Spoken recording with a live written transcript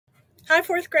Hi,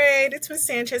 fourth grade. It's Miss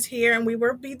Sanchez here, and we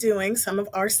will be doing some of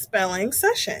our spelling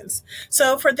sessions.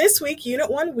 So, for this week, Unit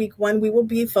 1, Week 1, we will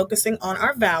be focusing on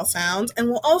our vowel sounds, and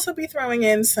we'll also be throwing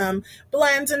in some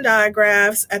blends and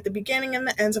digraphs at the beginning and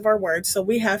the ends of our words. So,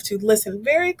 we have to listen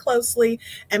very closely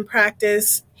and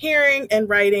practice hearing and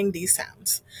writing these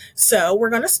sounds. So, we're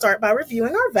going to start by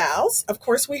reviewing our vowels. Of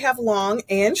course, we have long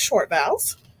and short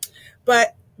vowels,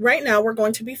 but right now we're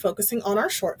going to be focusing on our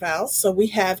short vowels. So, we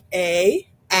have A,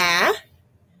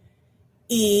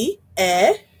 E,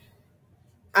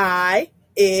 I,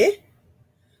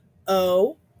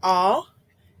 O,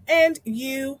 and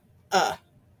U, A,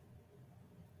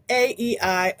 E,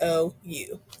 I, O,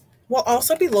 U. We'll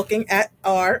also be looking at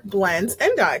our blends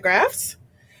and digraphs.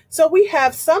 So we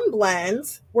have some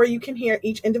blends where you can hear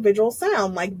each individual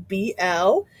sound, like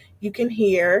BL, you can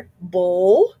hear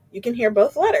bull, you can hear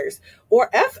both letters, or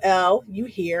FL, you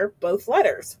hear both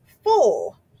letters,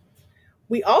 full.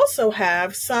 We also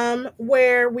have some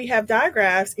where we have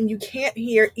digraphs and you can't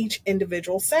hear each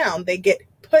individual sound. They get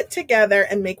put together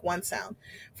and make one sound.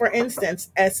 For instance,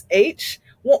 SH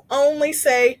will only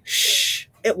say sh.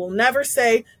 It will never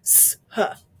say sh.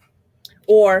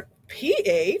 Or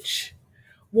PH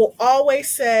will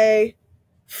always say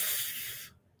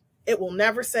f. It will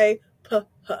never say p.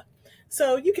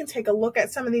 So you can take a look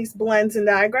at some of these blends and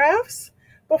digraphs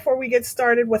before we get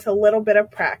started with a little bit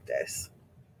of practice.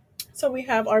 So we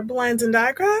have our blends and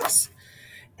digraphs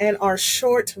and our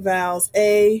short vowels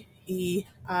A, E,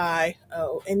 I,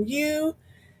 O, and U,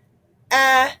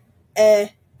 A,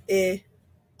 E,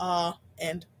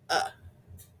 and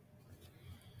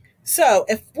So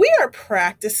if we are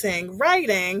practicing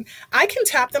writing, I can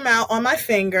tap them out on my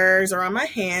fingers or on my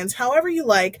hands, however you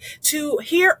like, to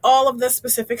hear all of the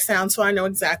specific sounds so I know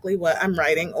exactly what I'm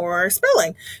writing or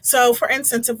spelling. So for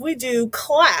instance, if we do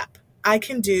clap, I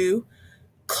can do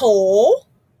coal,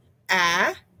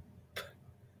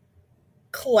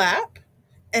 clap,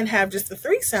 and have just the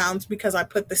three sounds because I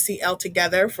put the CL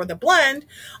together for the blend,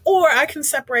 or I can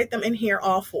separate them and hear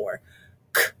all four.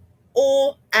 K,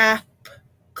 O, A,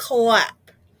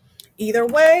 clap. Either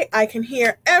way, I can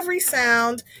hear every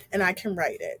sound and I can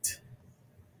write it.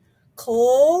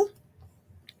 Coal,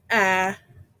 A,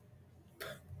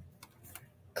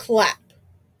 clap.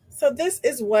 So this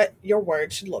is what your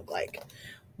word should look like.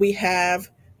 We have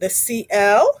the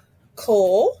CL,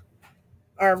 coal,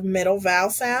 our middle vowel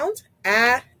sound,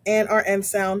 A, and our end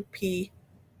sound, P,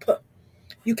 P.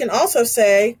 You can also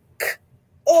say K,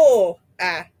 O,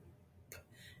 A, P,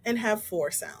 and have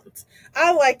four sounds.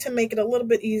 I like to make it a little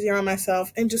bit easier on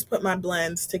myself and just put my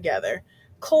blends together.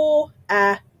 Coal,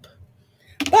 A, P.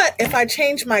 But if I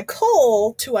change my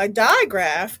coal to a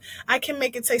digraph, I can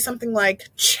make it say something like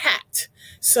chat.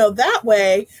 So that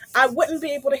way, I wouldn't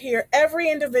be able to hear every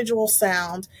individual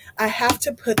sound. I have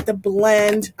to put the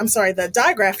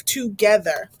digraph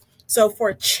together. So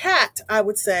for chat, I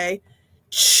would say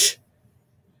ch,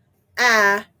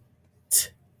 a, t,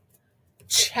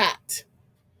 chat.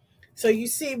 So you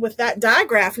see with that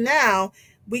digraph now,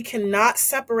 we cannot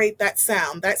separate that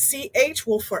sound. That CH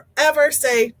will forever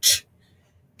say ch,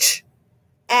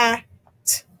 a, t.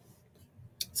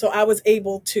 So I was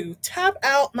able to tap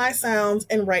out my sounds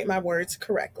and write my words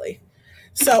correctly.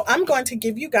 So I'm going to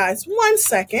give you guys 1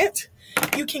 second.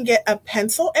 You can get a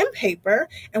pencil and paper,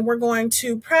 and we're going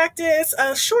to practice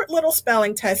a short little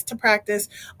spelling test to practice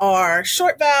our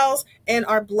short vowels and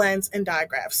our blends and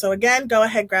digraphs. So again, go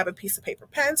ahead, grab a piece of paper,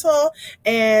 pencil,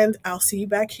 and I'll see you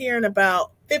back here in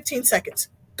about 15 seconds.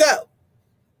 Go.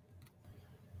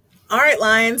 All right,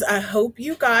 Lions, I hope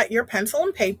you got your pencil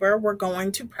and paper. We're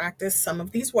going to practice some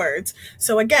of these words.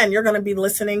 So again, you're going to be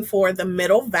listening for the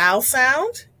middle vowel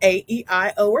sound, A, E,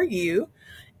 I, O, or U,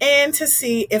 and to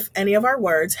see if any of our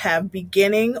words have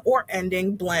beginning or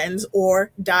ending blends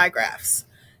or digraphs.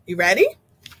 You ready?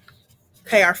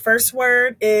 Okay, our first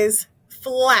word is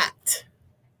flat.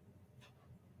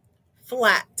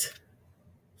 Flat.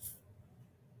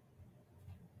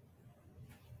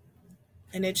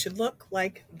 And it should look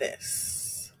like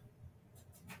this.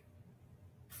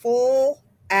 Full,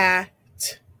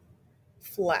 at,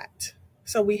 flat.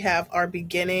 So we have our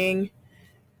beginning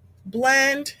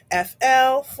blend,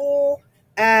 FL, full,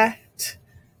 at,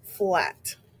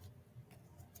 flat.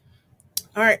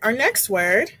 All right, our next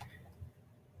word,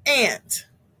 ant.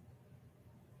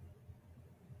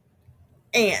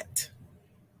 Ant.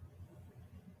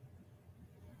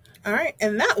 All right,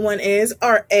 and that one is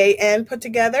our AN put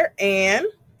together, and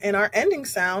our ending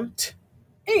sound,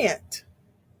 ant.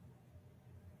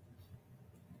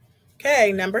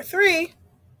 Okay, number 3,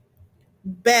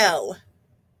 bell.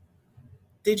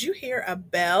 Did you hear a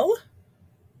bell?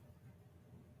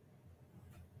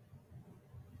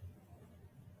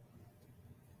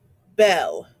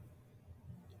 bell.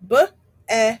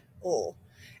 B-e-l.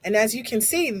 And as you can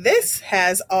see, this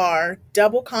has our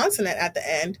double consonant at the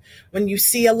end. When you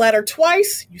see a letter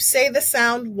twice, you say the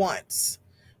sound once.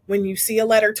 When you see a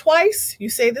letter twice, you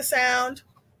say the sound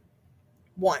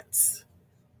once.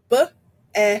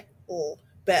 B-e-l,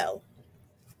 bell.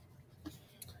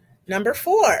 Number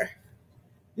 4,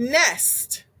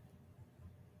 nest.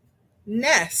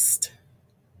 Nest.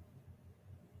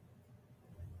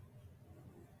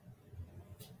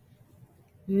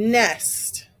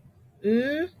 Nest.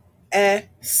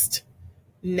 N-est.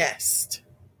 Nest.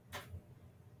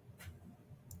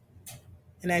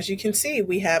 And as you can see,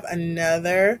 we have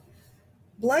another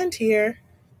blend here.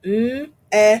 N-est.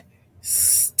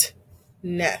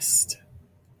 Nest.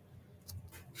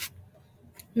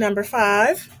 Number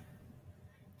 5,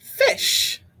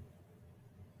 fish.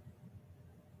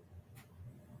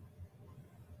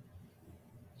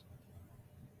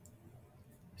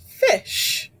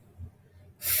 Fish.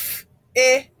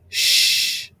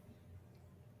 F-ish.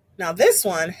 Now this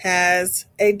one has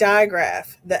a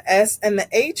digraph. The S and the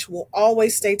H will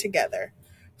always stay together.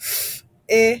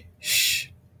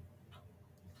 F-ish.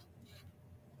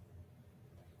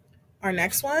 Our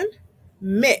next one,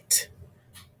 mitt.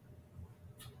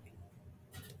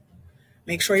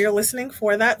 Make sure you're listening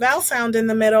for that vowel sound in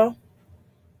the middle.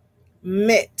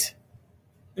 Mitt.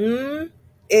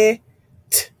 It.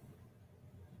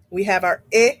 We have our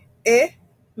I,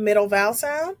 middle vowel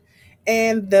sound,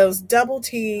 and those double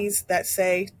T's that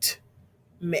say t,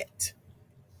 mitt.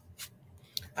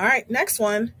 All right, next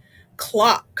one,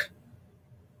 clock.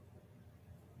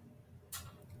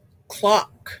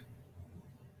 Clock.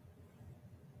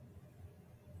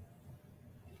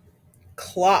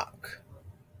 Clock.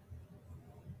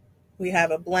 We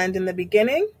have a blend in the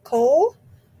beginning, col,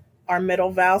 our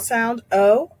middle vowel sound,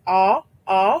 o,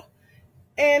 ah,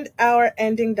 and our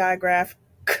ending digraph,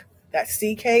 k. That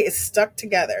CK is stuck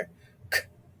together. K,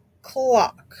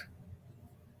 clock.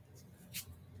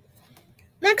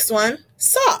 Next one,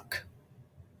 sock.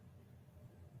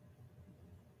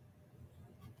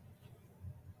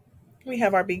 We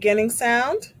have our beginning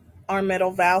sound, our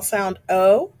middle vowel sound,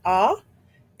 o, ah,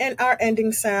 and our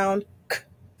ending sound, k,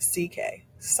 CK,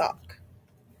 sock.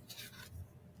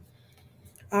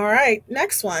 All right,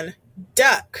 next one,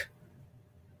 duck.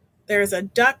 There's a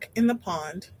duck in the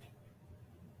pond.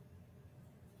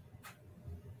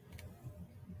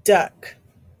 Duck.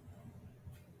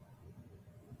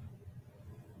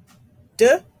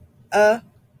 D-u-c.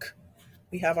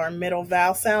 We have our middle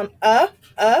vowel sound,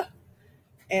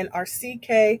 and our CK,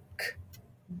 k,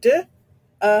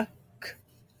 d-u-c,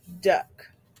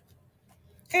 duck.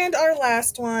 And our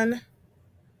last one,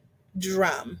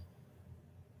 drum.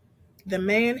 The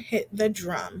man hit the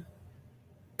drum.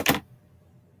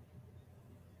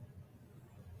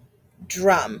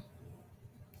 Drum.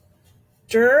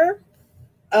 Drum.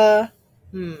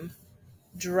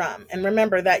 Drum. And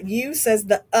remember that U says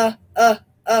the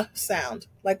sound,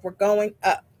 like we're going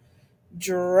up.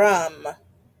 Drum.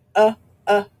 All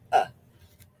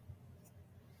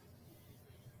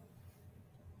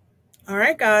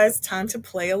right, guys, time to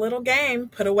play a little game.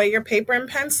 Put away your paper and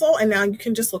pencil, and now you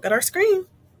can just look at our screen.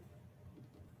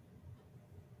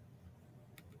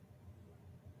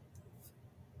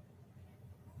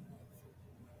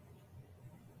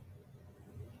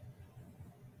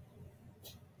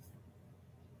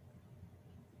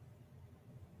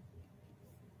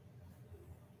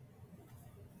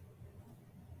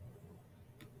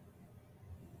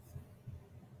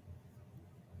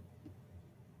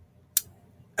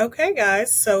 Okay,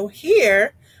 guys, so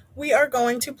here we are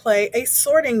going to play a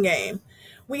sorting game.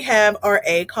 We have our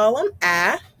A column,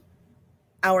 a,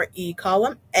 our E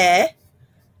column, e,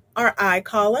 our I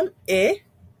column, I,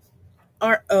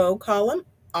 our O column,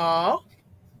 a,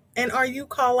 and our U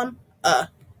column,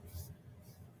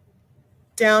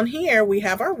 Down here, we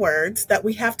have our words that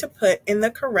we have to put in the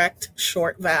correct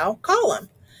short vowel column.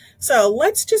 So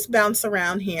let's just bounce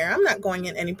around here. I'm not going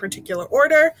in any particular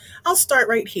order. I'll start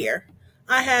right here.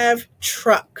 I have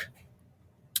truck.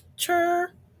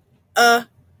 Truck.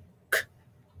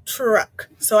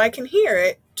 So I can hear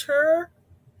it. Truck.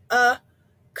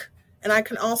 And I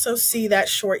can also see that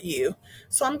short U.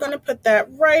 So I'm going to put that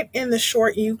right in the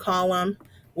short U column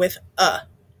with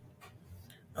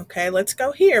Okay, let's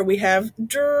go here. We have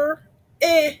drill.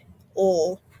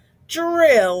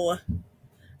 Drill.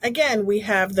 Again, we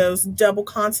have those double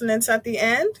consonants at the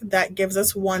end. That gives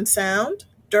us one sound.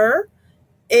 Drill.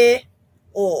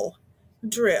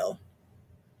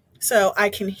 So I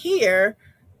can hear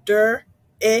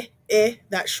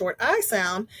that short I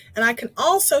sound, and I can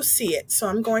also see it. So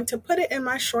I'm going to put it in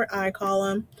my short I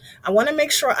column. I want to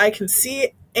make sure I can see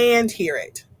it and hear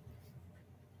it.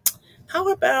 How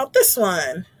about this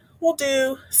one? We'll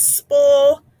do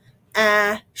spool,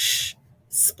 ash,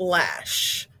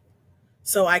 splash.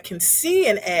 So I can see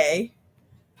an A,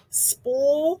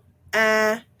 spool,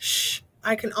 ash.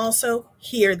 I can also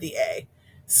hear the A,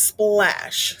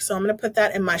 splash. So I'm going to put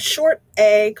that in my short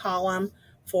A column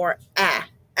for ah.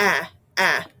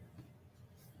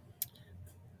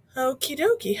 Okie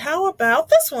dokie. How about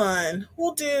this one?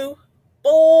 We'll do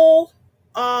bull,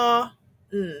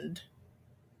 and.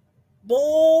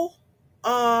 Bull,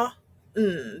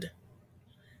 and.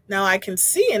 Now I can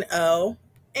see an O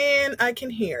and I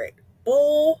can hear it.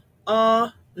 Bull,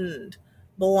 and.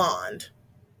 Blonde.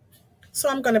 So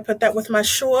I'm going to put that with my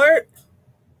short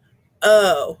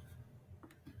O.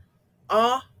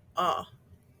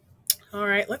 All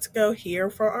right, let's go here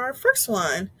for our first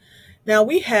one. Now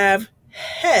we have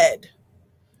head.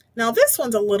 Now this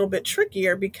one's a little bit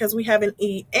trickier because we have an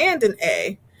E and an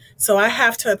A. So I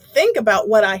have to think about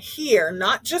what I hear,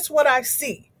 not just what I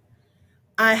see.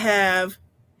 I have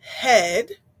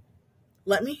head.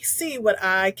 Let me see what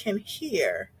I can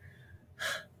hear.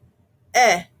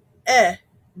 D.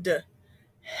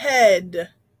 Head.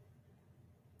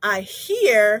 I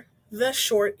hear the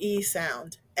short E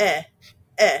sound. D.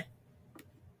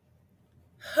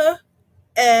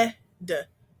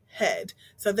 Head.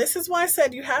 So this is why I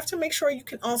said you have to make sure you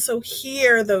can also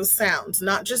hear those sounds,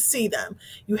 not just see them.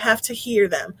 You have to hear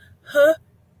them.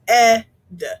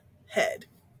 D. Head.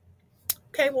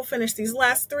 Okay, we'll finish these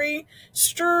last three.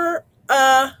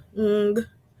 Ng.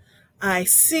 I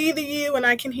see the U and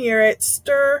I can hear it.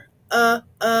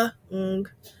 Ng.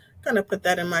 Gonna put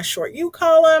that in my short U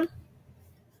column.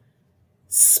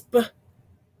 Spent.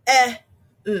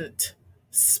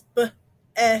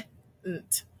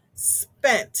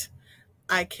 Spent.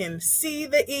 I can see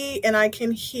the E and I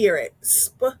can hear it.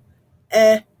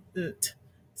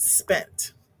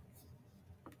 Spent.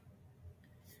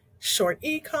 Short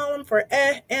E column for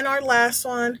and our last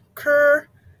one, crack.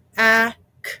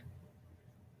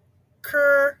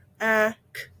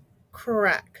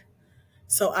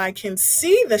 So I can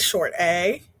see the short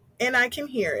A and I can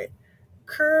hear it.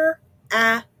 Crack.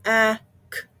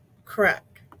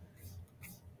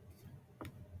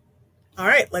 All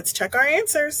right, let's check our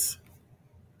answers.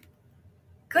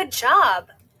 Good job.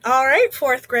 All right,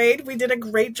 fourth grade, we did a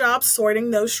great job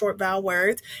sorting those short vowel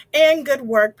words and good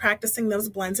work practicing those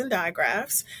blends and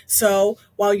digraphs. So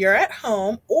while you're at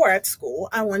home or at school,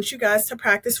 I want you guys to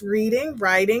practice reading,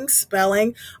 writing,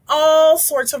 spelling, all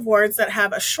sorts of words that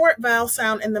have a short vowel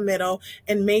sound in the middle,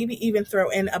 and maybe even throw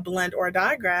in a blend or a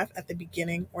digraph at the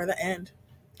beginning or the end.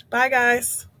 Bye,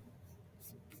 guys.